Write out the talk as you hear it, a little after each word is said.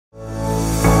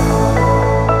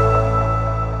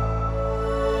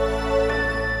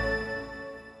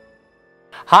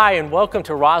Hi, and welcome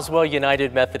to Roswell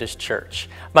United Methodist Church.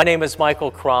 My name is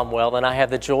Michael Cromwell, and I have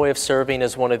the joy of serving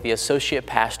as one of the associate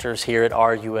pastors here at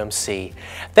RUMC.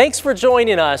 Thanks for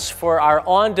joining us for our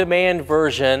on-demand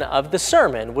version of the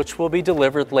sermon, which will be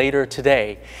delivered later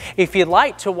today. If you'd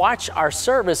like to watch our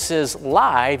services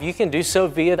live, you can do so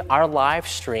via our live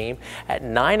stream at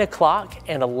 9 o'clock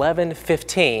and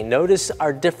 11:15. Notice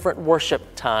our different worship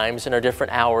times and our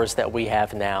different hours that we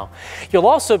have now. You'll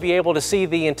also be able to see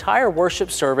the entire worship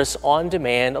service on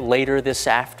demand later this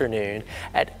afternoon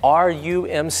at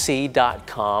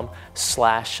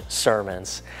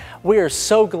rumc.com/sermons. We are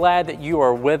so glad that you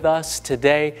are with us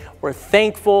today. We're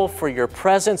thankful for your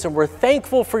presence, and we're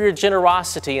thankful for your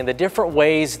generosity and the different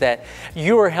ways that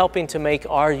you are helping to make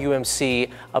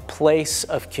RUMC a place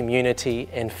of community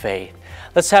and faith.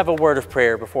 Let's have a word of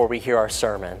prayer before we hear our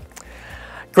sermon.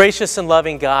 Gracious and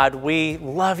loving God, we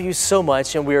love you so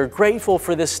much, and we are grateful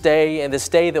for this day and this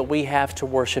day that we have to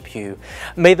worship you.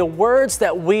 May the words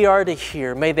that we are to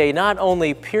hear, may they not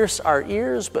only pierce our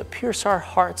ears, but pierce our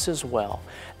hearts as well,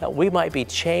 that we might be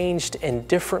changed and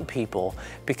different people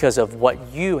because of what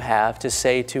you have to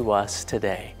say to us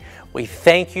today. We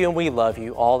thank you and we love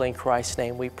you. All in Christ's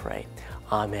name we pray.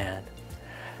 Amen.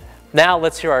 Now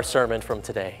let's hear our sermon from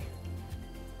today.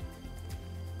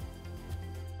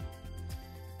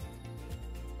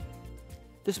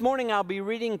 This morning I'll be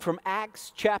reading from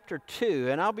Acts chapter 2,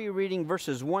 and I'll be reading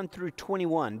verses 1 through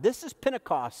 21. This is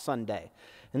Pentecost Sunday,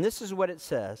 and this is what it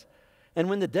says. And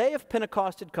when the day of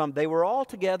Pentecost had come, they were all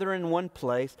together in one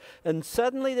place, and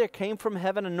suddenly there came from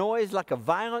heaven a noise like a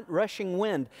violent rushing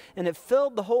wind, and it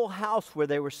filled the whole house where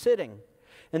they were sitting.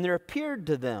 And there appeared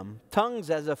to them tongues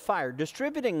as of fire,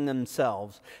 distributing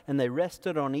themselves, and they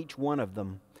rested on each one of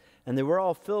them. And they were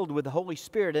all filled with the Holy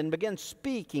Spirit, and began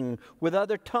speaking with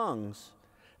other tongues,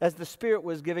 as the Spirit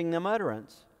was giving them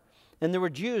utterance. And there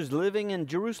were Jews living in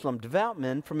Jerusalem, devout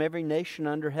men from every nation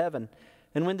under heaven.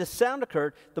 And when this sound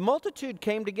occurred, the multitude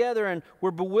came together and were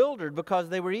bewildered, because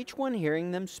they were each one hearing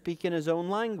them speak in his own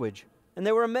language. And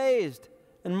they were amazed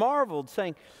and marveled,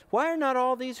 saying, "Why are not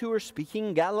all these who are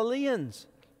speaking Galileans?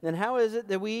 And how is it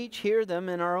that we each hear them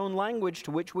in our own language to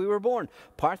which we were born?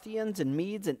 Parthians and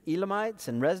Medes and Elamites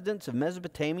and residents of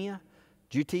Mesopotamia,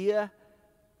 Judea,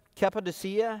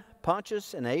 Cappadocia,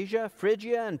 Pontus and Asia,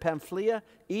 Phrygia and Pamphylia,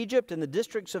 Egypt and the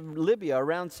districts of Libya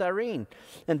around Cyrene,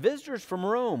 and visitors from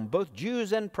Rome, both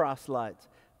Jews and proselytes,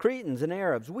 Cretans and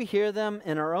Arabs. We hear them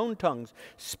in our own tongues,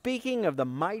 speaking of the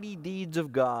mighty deeds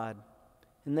of God."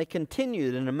 And they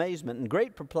continued in amazement and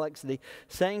great perplexity,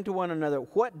 saying to one another,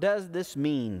 "What does this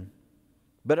mean?"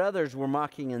 But others were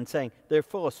mocking and saying, "They're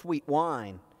full of sweet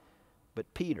wine."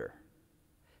 But Peter,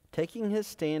 taking his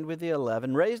stand with the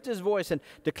 11, raised his voice and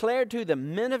declared to the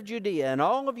men of Judea, "And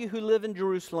all of you who live in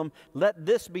Jerusalem, let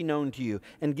this be known to you,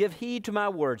 and give heed to my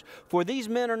words. For these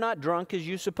men are not drunk as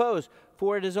you suppose,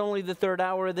 for it is only the third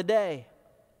hour of the day.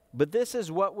 But this is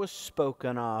what was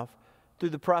spoken of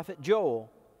through the prophet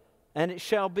Joel. And it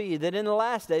shall be that in the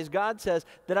last days, God says,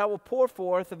 that I will pour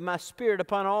forth of my Spirit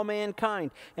upon all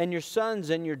mankind, and your sons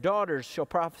and your daughters shall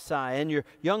prophesy, and your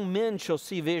young men shall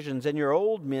see visions, and your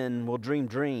old men will dream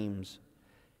dreams.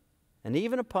 And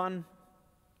even upon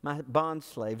my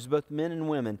bondslaves, both men and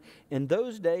women, in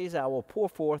those days I will pour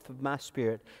forth of my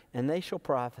Spirit, and they shall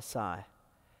prophesy.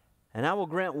 And I will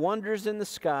grant wonders in the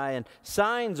sky and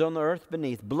signs on the earth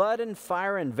beneath, blood and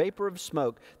fire and vapor of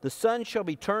smoke. The sun shall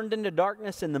be turned into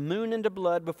darkness and the moon into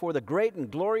blood before the great and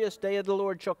glorious day of the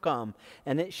Lord shall come.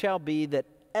 And it shall be that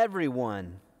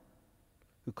everyone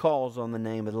who calls on the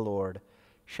name of the Lord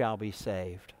shall be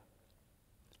saved."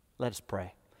 Let us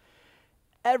pray.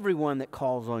 Everyone that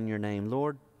calls on your name,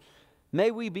 Lord, may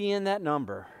we be in that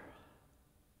number.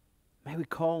 May we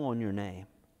call on your name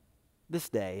this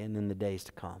day and in the days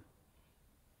to come.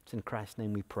 It's in Christ's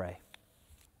name we pray.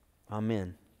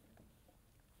 Amen.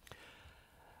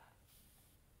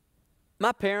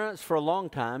 My parents, for a long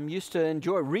time, used to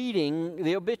enjoy reading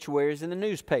the obituaries in the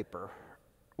newspaper.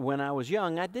 When I was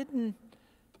young, I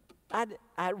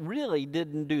really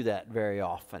didn't do that very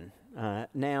often.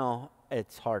 Now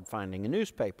it's hard finding a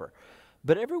newspaper.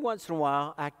 But every once in a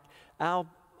while, I'll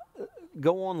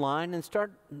go online and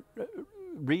start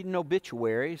reading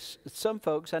obituaries. Some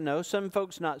folks I know, some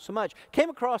folks not so much. Came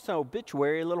across an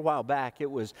obituary a little while back.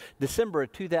 It was December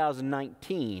of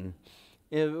 2019.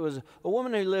 It was a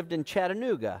woman who lived in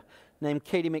Chattanooga named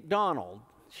Katie McDonald.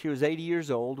 She was 80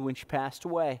 years old when she passed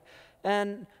away.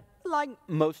 And like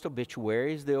most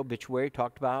obituaries, the obituary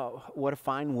talked about what a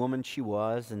fine woman she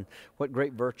was and what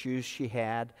great virtues she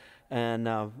had,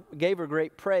 and gave her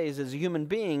great praise as a human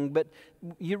being. But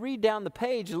you read down the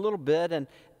page a little bit,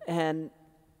 and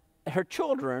her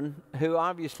children, who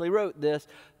obviously wrote this,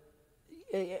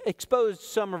 exposed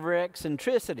some of her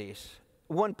eccentricities.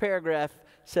 One paragraph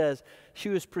says, she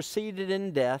was preceded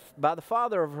in death by the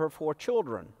father of her 4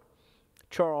 children,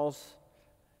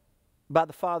 by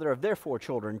the father of their 4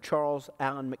 children, Charles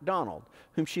Allen MacDonald,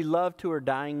 whom she loved to her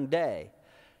dying day,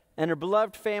 and her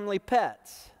beloved family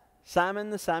pets, Simon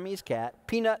the Siamese cat,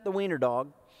 Peanut the wiener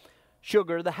dog,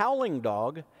 Sugar the howling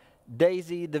dog,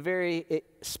 Daisy the very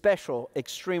special,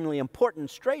 extremely important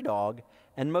stray dog,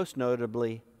 and most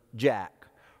notably, Jack,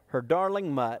 her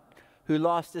darling mutt, who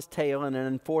lost his tail in an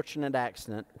unfortunate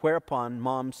accident, whereupon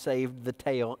Mom saved the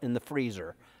tail in the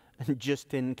freezer,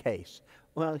 just in case.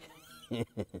 Well,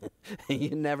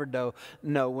 you never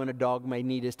know when a dog may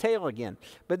need his tail again.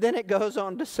 But then it goes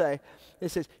on to say, it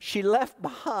says, she left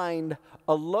behind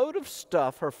a load of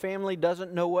stuff her family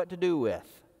doesn't know what to do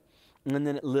with. And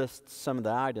then it lists some of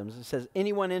the items. It says,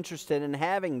 anyone interested in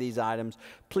having these items,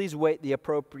 please wait the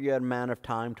appropriate amount of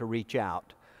time to reach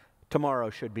out.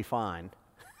 Tomorrow should be fine.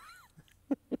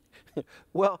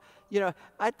 Well,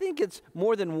 I think it's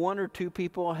more than 1 or 2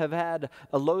 people have had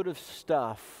a load of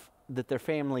stuff that their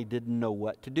family didn't know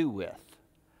what to do with.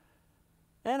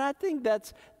 And I think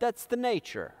that's the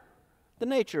nature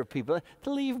of people, to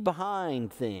leave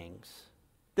behind things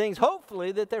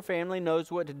hopefully that their family knows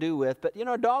what to do with. But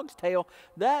a dog's tail,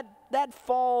 that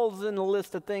falls in the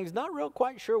list of things not real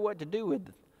quite sure what to do with.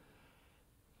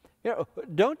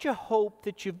 Don't you hope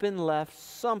that you've been left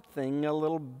something a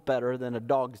little better than a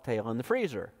dog's tail in the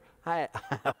freezer? I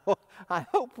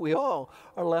hope we all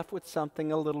are left with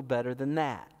something a little better than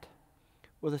that.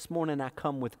 Well, this morning I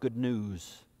come with good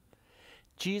news.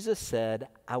 Jesus said,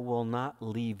 I will not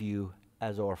leave you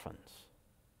as orphans.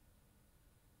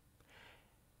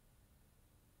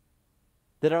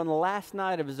 That on the last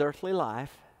night of his earthly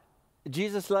life,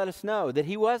 Jesus let us know that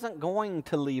he wasn't going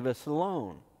to leave us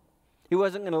alone. He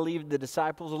wasn't going to leave the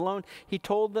disciples alone. He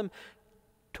told them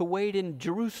to wait in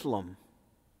Jerusalem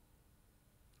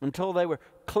until they were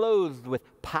clothed with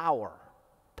power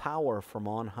from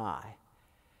on high.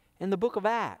 And the book of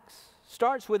Acts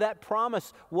starts with that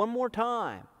promise one more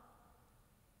time.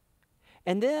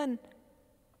 And then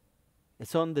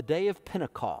it's on the day of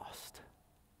Pentecost.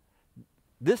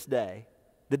 This day,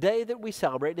 the day that we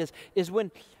celebrate, is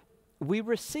when we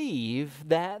receive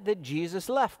that Jesus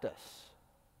left us.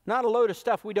 Not a load of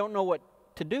stuff we don't know what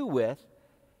to do with,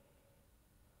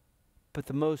 but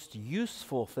the most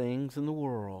useful things in the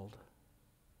world.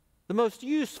 The most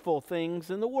useful things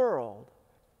in the world.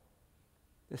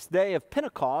 This day of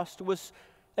Pentecost was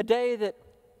a day that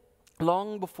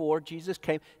long before Jesus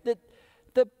came, that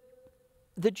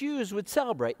the Jews would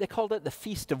celebrate. They called it the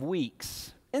Feast of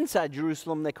Weeks. Inside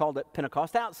Jerusalem, they called it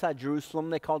Pentecost. Outside Jerusalem,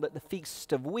 they called it the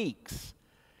Feast of Weeks.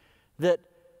 That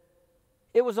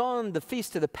it was on the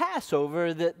Feast of the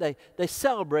Passover that they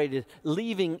celebrated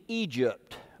leaving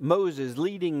Egypt, Moses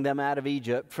leading them out of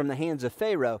Egypt from the hands of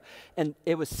Pharaoh. And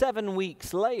it was 7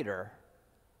 weeks later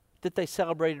that they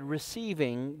celebrated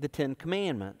receiving the 10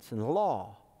 Commandments and the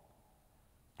law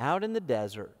out in the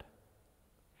desert.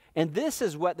 And this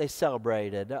is what they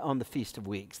celebrated on the Feast of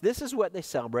Weeks. This is what they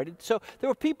celebrated. So there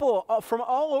were people from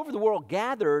all over the world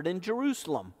gathered in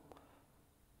Jerusalem.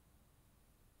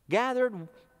 Gathered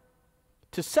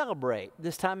to celebrate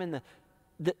this time in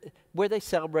where they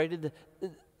celebrated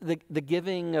the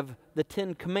giving of the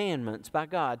 10 Commandments by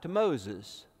God to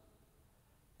Moses.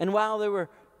 And while they were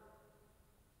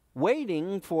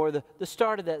waiting for the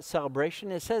start of that celebration,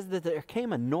 it says that there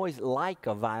came a noise like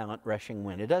a violent rushing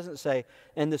wind. It doesn't say,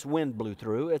 and this wind blew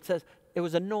through. It says it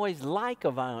was a noise like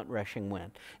a violent rushing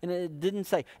wind. And it didn't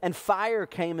say, and fire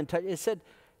came and touched. It said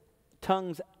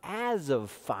tongues as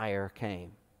of fire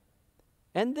came.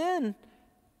 And then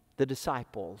the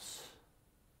disciples,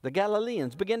 the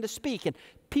Galileans, began to speak, and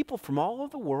people from all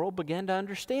over the world began to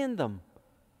understand them.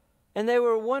 And they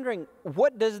were wondering,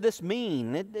 what does this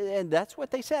mean? And that's what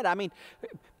they said. I mean,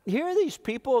 here are these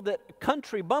people, that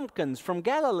country bumpkins from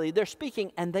Galilee, they're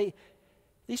speaking, and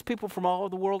these people from all over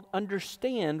the world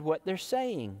understand what they're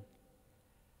saying.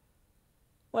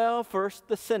 Well, first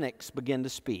the cynics begin to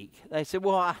speak. They said,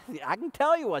 well, I can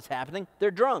tell you what's happening. They're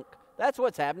drunk. That's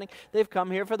what's happening. They've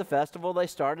come here for the festival. They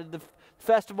started the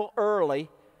festival early,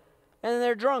 and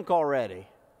they're drunk already.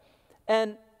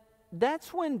 And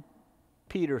that's when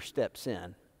Peter steps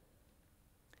in,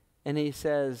 and he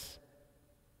says,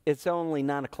 it's only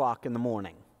 9 o'clock in the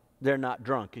morning. They're not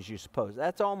drunk as you suppose.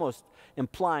 That's almost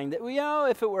implying that,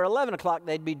 if it were 11 o'clock,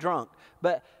 they'd be drunk.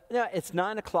 But it's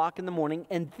 9 o'clock in the morning,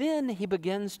 and then he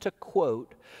begins to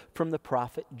quote from the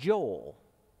prophet Joel.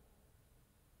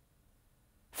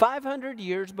 500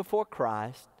 years before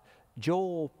Christ,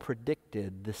 Joel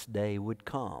predicted this day would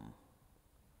come.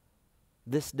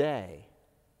 This day,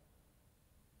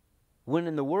 when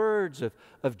in the words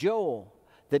of Joel,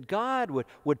 that God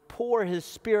would pour His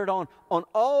Spirit on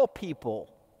all people,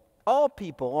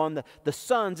 on the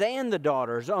sons and the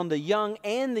daughters, on the young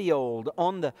and the old,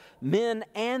 on the men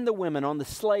and the women, on the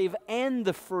slave and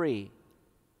the free.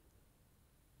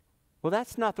 Well,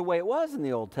 that's not the way it was in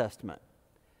the Old Testament.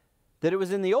 That it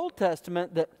was in the Old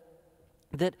Testament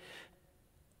that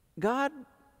God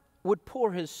would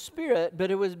pour His Spirit,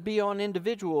 but it would be on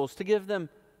individuals to give them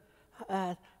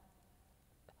a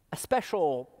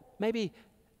special, maybe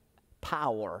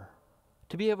power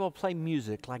to be able to play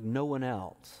music like no one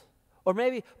else. Or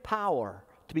maybe power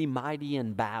to be mighty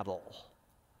in battle.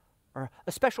 Or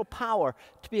a special power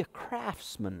to be a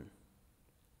craftsman.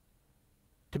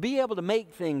 To be able to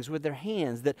make things with their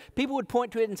hands that people would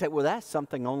point to it and say, well, that's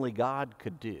something only God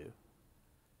could do.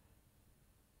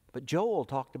 But Joel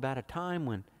talked about a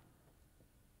time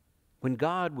when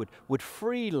God would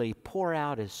freely pour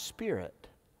out His Spirit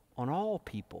on all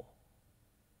people.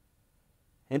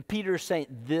 And Peter's saying,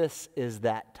 this is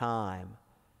that time.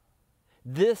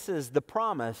 This is the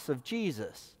promise of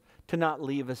Jesus, to not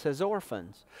leave us as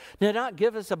orphans. Now, not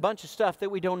give us a bunch of stuff that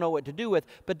we don't know what to do with,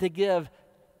 but to give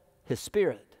His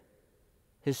Spirit.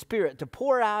 His Spirit, to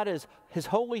pour out His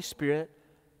Holy Spirit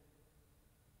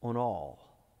on all.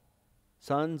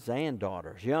 Sons and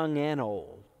daughters, young and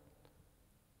old.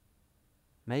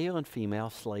 Male and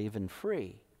female, slave and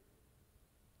free.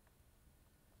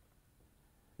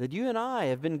 That you and I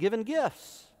have been given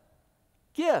gifts.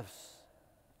 Gifts.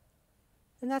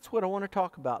 And that's what I want to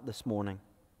talk about this morning.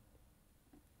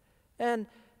 And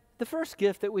the first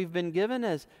gift that we've been given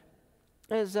is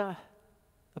the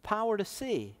power to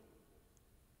see.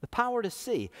 The power to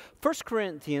see. 1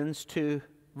 Corinthians 2,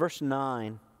 verse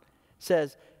 9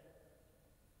 says,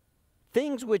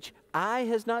 things which eye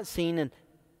has not seen and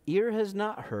ear has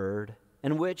not heard,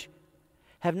 and which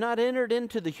have not entered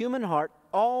into the human heart,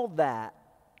 all that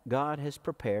God has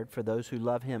prepared for those who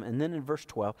love Him. And then in verse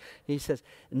 12, he says,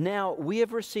 now we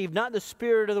have received not the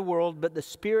spirit of the world, but the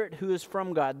Spirit who is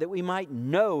from God, that we might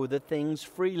know the things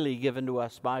freely given to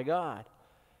us by God.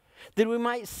 That we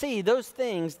might see those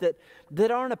things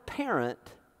that aren't apparent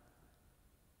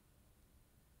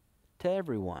to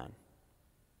everyone.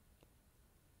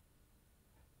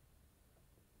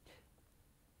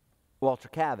 Walter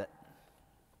Cavett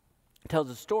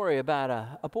tells a story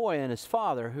about a boy and his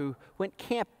father who went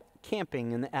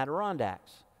camping in the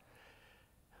Adirondacks.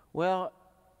 Well,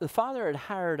 the father had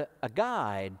hired a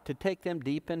guide to take them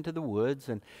deep into the woods,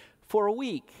 and for a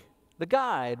week, the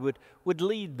guide would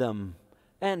lead them.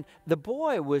 And the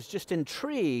boy was just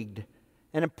intrigued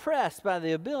and impressed by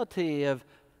the ability of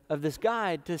this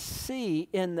guide to see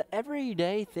in the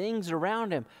everyday things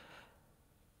around him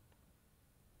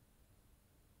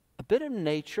a bit of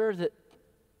nature that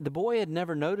the boy had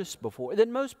never noticed before, that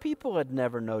most people had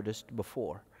never noticed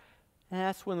before. And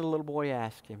that's when the little boy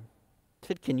asked him,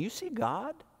 said, can you see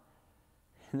God?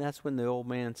 And that's when the old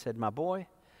man said, my boy,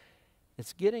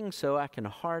 it's getting so I can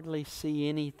hardly see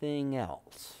anything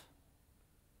else.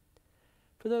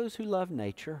 For those who love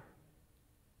nature,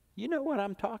 you know what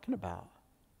I'm talking about.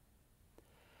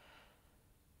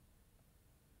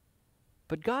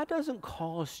 But God doesn't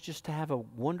call us just to have a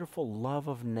wonderful love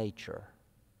of nature.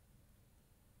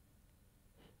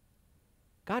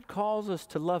 God calls us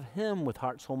to love Him with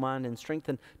heart, soul, mind, and strength,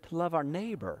 and to love our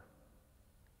neighbor.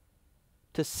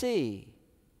 To see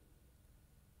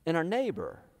in our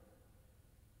neighbor,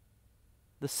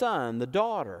 the son, the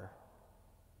daughter.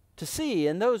 To see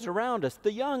in those around us,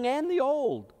 the young and the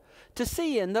old. To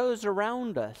see in those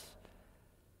around us,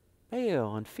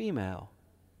 male and female.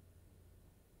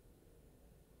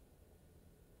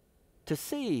 To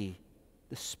see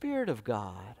the Spirit of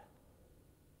God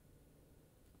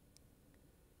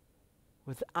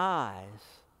with eyes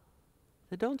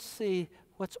that don't see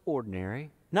what's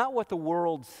ordinary, not what the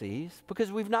world sees, because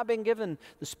we've not been given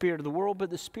the spirit of the world, but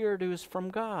the Spirit who is from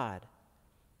God.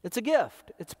 It's a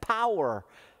gift. It's power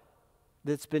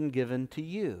that's been given to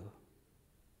you.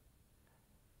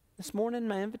 This morning,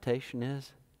 my invitation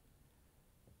is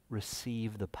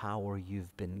receive the power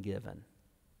you've been given.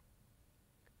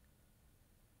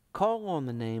 Call on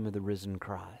the name of the risen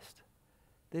Christ.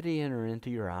 Did He enter into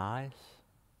your eyes?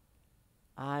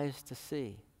 Eyes to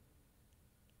see.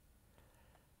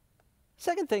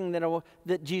 Second thing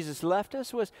that Jesus left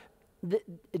us was that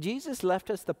Jesus left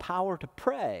us the power to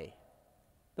pray.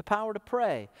 The power to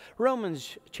pray.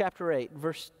 Romans chapter 8,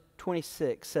 verse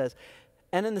 26 says,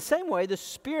 and in the same way, the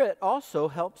Spirit also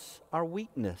helps our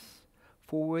weakness,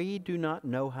 for we do not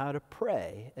know how to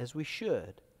pray as we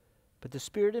should. but the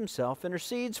Spirit himself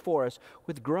intercedes for us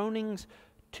with groanings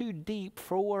too deep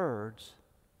for words.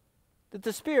 That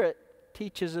the Spirit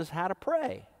teaches us how to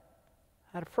pray.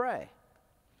 How to pray.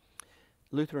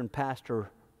 Lutheran pastor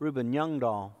Reuben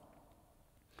Youngdahl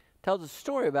tells a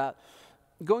story about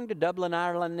going to Dublin,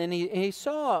 Ireland, and he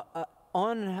saw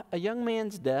on a young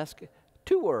man's desk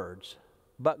 2 words,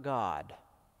 "but God."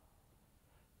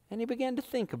 And he began to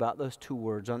think about those 2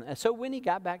 words. So when he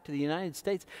got back to the United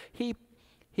States, he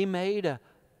made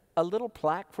a little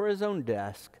plaque for his own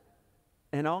desk,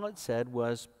 and all it said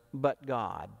was, "but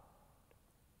God."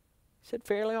 He said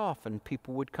fairly often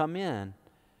people would come in,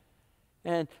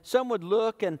 and some would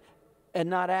look and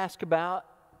not ask about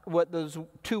what those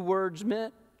 2 words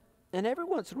meant, and every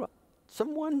once in a while,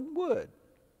 someone would.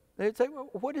 They'd say, "Well,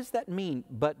 what does that mean,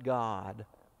 but God?"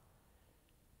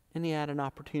 And he had an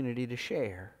opportunity to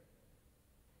share.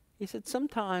 He said,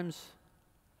 "Sometimes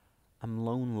I'm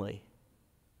lonely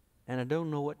and I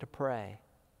don't know what to pray.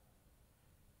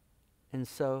 And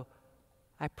so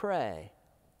I pray,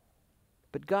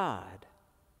 but God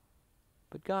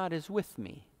is with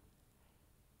me.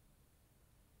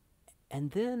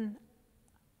 And then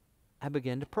I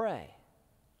begin to pray."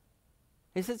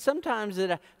 He said, "Sometimes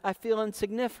that I feel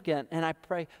insignificant and I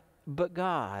pray, but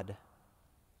God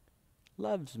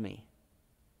loves me.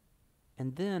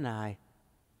 And then I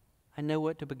know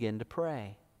what to begin to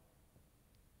pray."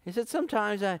 He said,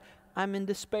 "Sometimes I'm in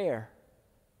despair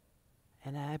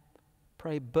and I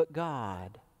pray, but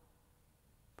God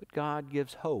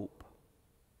gives hope.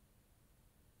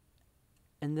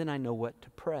 And then I know what to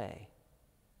pray."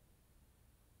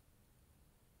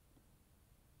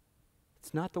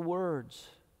 It's not the words,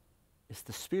 it's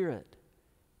the Spirit.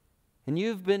 And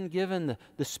you've been given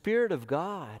the Spirit of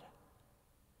God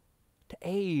to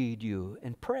aid you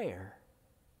in prayer.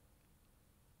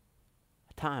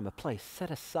 A time, a place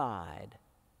set aside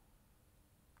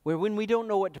where when we don't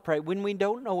know what to pray, when we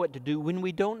don't know what to do, when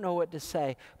we don't know what to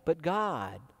say, but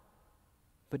God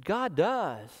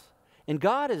does. And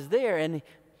God is there and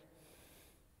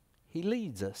He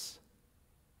leads us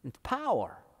in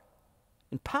power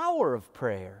of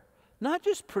prayer. Not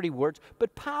just pretty words,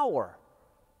 but power.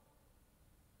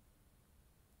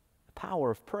 The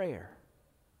power of prayer.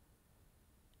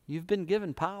 You've been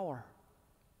given power.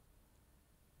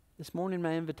 This morning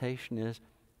my invitation is,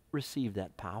 receive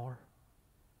that power.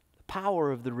 The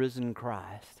power of the risen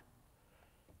Christ.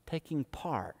 Taking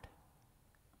part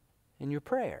in your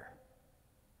prayer.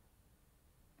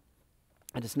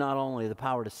 And it's not only the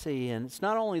power to see, and it's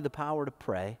not only the power to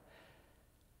pray,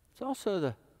 it's also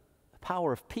the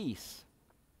power of peace.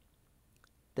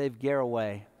 Dave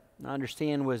Garroway, I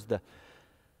understand, was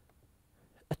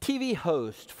a TV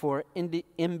host for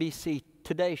NBC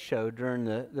Today show during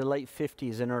the late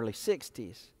 50s and early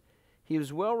 60s. He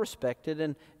was well respected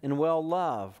and well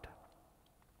loved.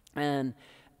 And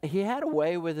he had a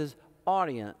way with his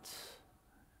audience.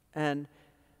 And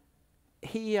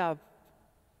he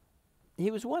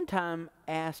was one time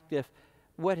asked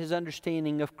what his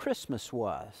understanding of Christmas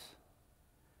was.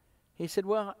 He said,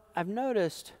 "Well, I've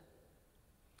noticed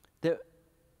that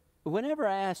whenever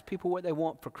I ask people what they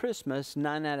want for Christmas,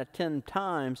 9 out of 10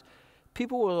 times,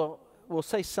 people will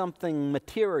say something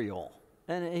material."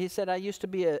 And he said, "I used to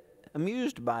be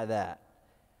amused by that."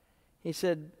 He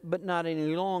said, "But not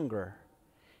any longer."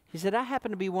 He said, "I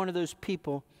happen to be one of those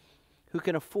people who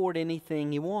can afford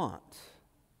anything he wants.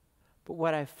 But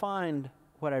what I find,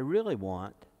 what I really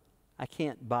want, I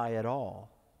can't buy at all.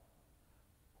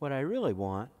 What I really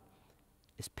want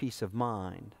is peace of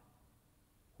mind.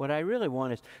 What I really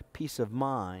want is peace of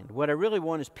mind. What I really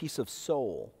want is peace of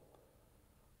soul.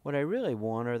 What I really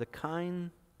want is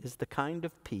the kind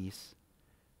of peace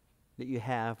that you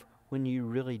have when you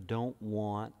really don't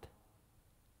want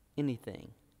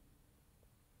anything."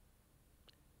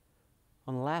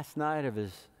 On the last night of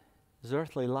his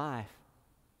earthly life,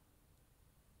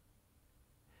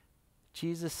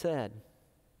 Jesus said,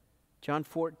 John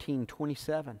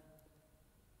 14:27,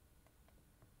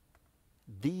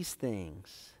 "These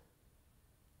things,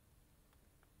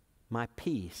 my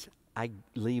peace I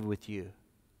leave with you.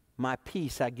 My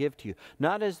peace I give to you.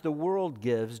 Not as the world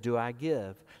gives do I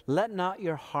give. Let not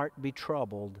your heart be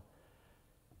troubled,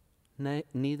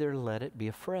 neither let it be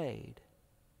afraid."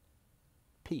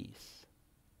 Peace.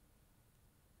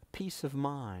 A peace of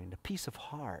mind, a peace of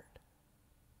heart.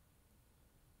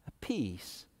 A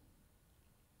peace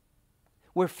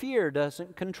where fear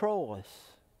doesn't control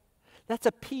us. That's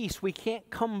a peace we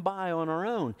can't come by on our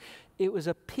own. It was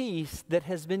a peace that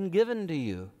has been given to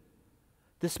you.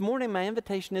 This morning, my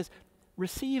invitation is,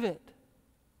 receive it.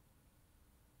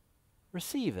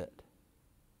 Receive it.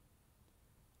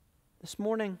 This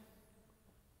morning,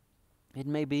 It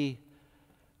may be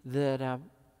that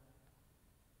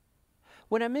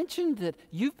when I mentioned that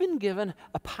you've been given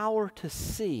a power to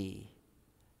see,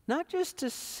 not just to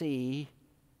see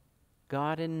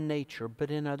God in nature,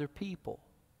 but in other people,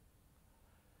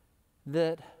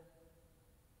 that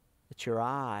it's your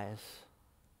eyes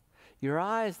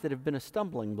that have been a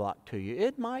stumbling block to you.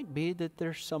 It might be that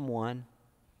there's someone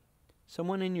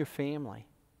in your family,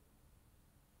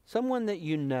 someone that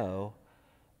you know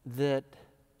that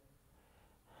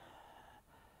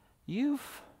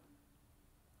you've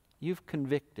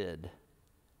convicted,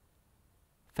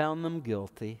 found them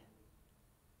guilty,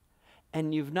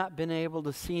 and you've not been able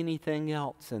to see anything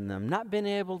else in them, not been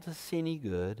able to see any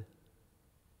good,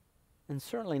 and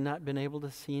certainly not been able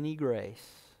to see any grace.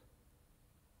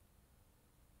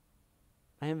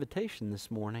 My invitation this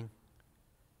morning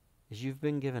is you've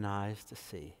been given eyes to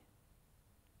see.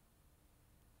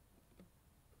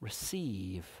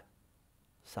 Receive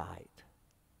sight.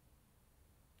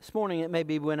 This morning it may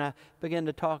be when I begin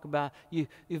to talk about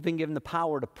you've been given the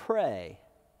power to pray.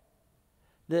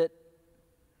 That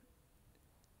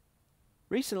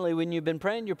recently when you've been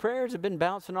praying, your prayers have been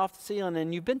bouncing off the ceiling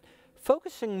and you've been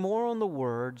focusing more on the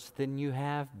words than you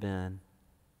have been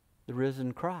the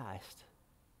risen Christ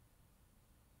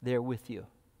there with you.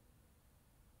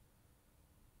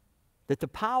 That the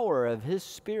power of His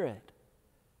Spirit,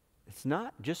 it's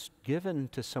not just given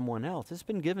to someone else, it's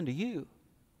been given to you.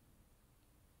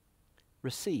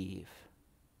 Receive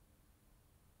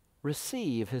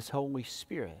His Holy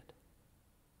Spirit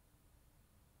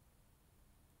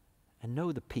and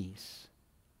know the peace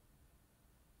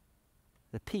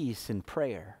in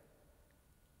prayer,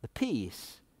 the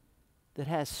peace that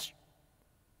has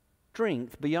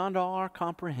strength beyond all our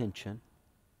comprehension,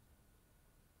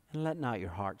 and let not your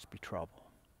hearts be troubled.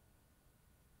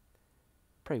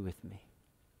 Pray with me.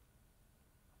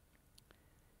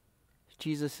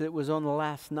 Jesus, it was on the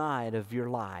last night of your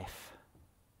life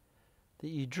that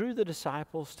you drew the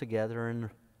disciples together in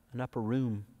an upper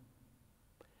room.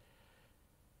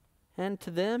 And to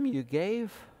them you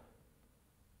gave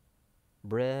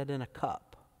bread and a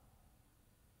cup.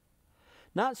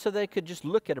 Not so they could just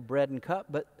look at a bread and cup,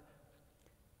 but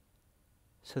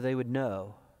so they would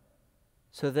know.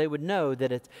 So they would know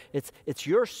that it's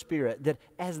your Spirit, that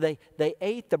as they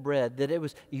ate the bread, that it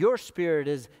was your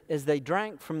Spirit as they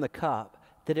drank from the cup,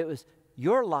 that it was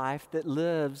your life that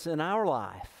lives in our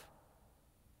life.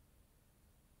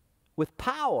 With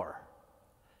power,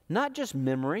 not just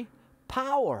memory,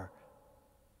 power.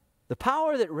 The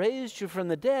power that raised you from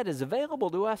the dead is available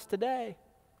to us today.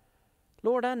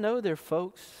 Lord, I know there are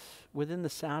folks within the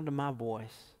sound of my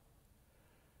voice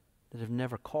that have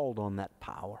never called on that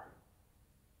power.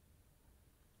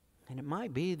 And it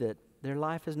might be that their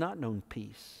life has not known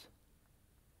peace.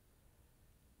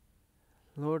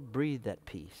 Lord, breathe that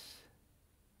peace.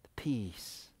 The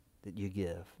peace that you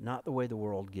give. Not the way the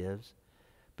world gives,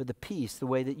 but the peace, the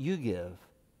way that you give.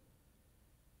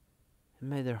 And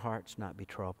may their hearts not be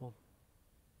troubled.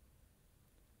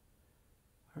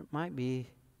 Or it might be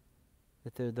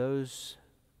that there are those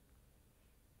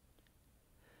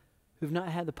who've not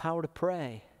had the power to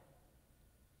pray.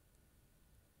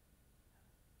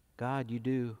 God, you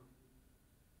do.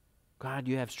 God,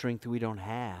 you have strength that we don't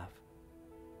have.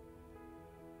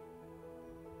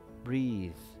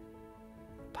 Breathe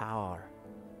power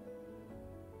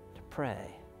to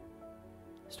pray,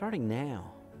 starting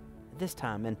now, at this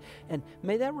time. And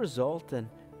may that result in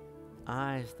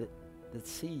eyes that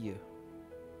see you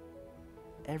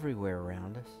everywhere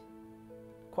around us,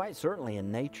 quite certainly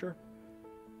in nature,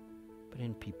 but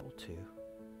in people too.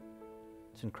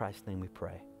 It's in Christ's name we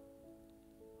pray.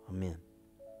 Amen.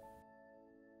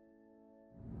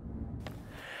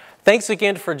 Thanks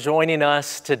again for joining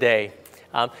us today.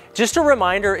 Just a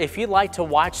reminder, if you'd like to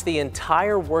watch the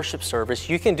entire worship service,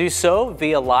 you can do so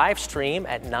via live stream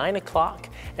at 9 o'clock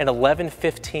and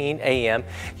 11:15 a.m.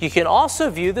 You can also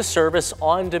view the service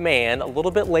on demand a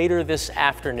little bit later this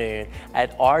afternoon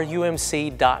at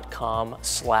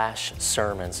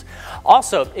rumc.com/sermons.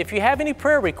 Also, if you have any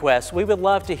prayer requests, we would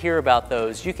love to hear about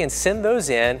those. You can send those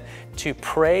in to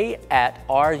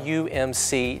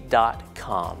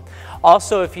pray@rumc.com.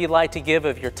 Also, if you'd like to give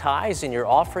of your tithes and your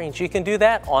offerings, you can do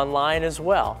that online as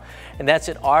well. And that's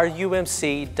at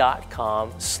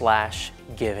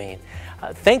rumc.com/giving.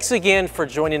 Thanks again for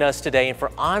joining us today and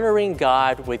for honoring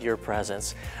God with your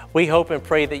presence. We hope and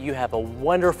pray that you have a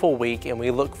wonderful week, and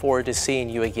we look forward to seeing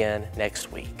you again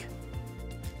next week.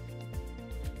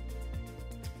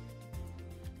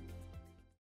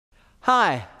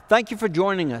 Hi, thank you for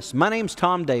joining us. My name's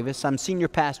Tom Davis. I'm senior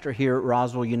pastor here at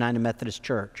Roswell United Methodist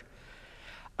Church.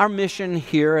 Our mission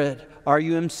here at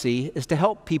RUMC is to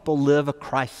help people live a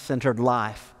Christ-centered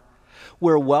life.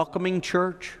 We're a welcoming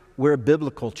church, we're a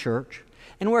biblical church,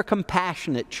 and we're a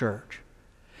compassionate church.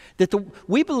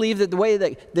 We believe that the way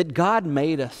that God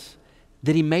made us,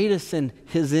 that He made us in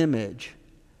His image.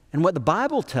 And what the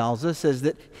Bible tells us is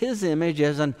that His image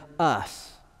is an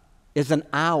us, is an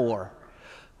our.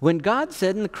 When God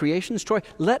said in the creation story,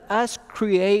 let us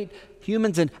create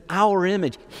humans in our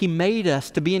image, He made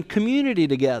us to be in community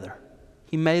together.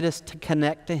 He made us to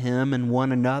connect to Him and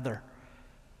one another.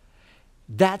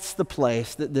 That's the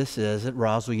place that this is at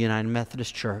Roswell United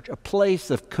Methodist Church, a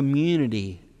place of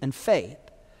community and faith.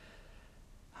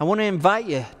 I want to invite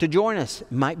you to join us.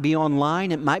 It might be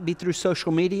online, it might be through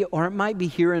social media, or it might be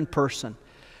here in person.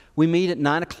 We meet at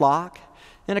 9 o'clock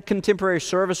in a contemporary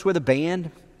service with a band.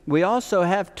 We also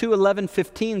have two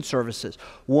 11:15 services.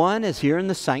 One is here in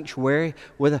the sanctuary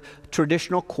with a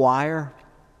traditional choir,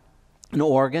 an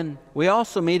organ. We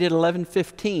also meet at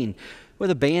 11:15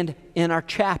 with a band in our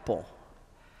chapel.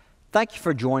 Thank you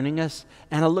for joining us,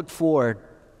 and I look forward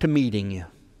to meeting you.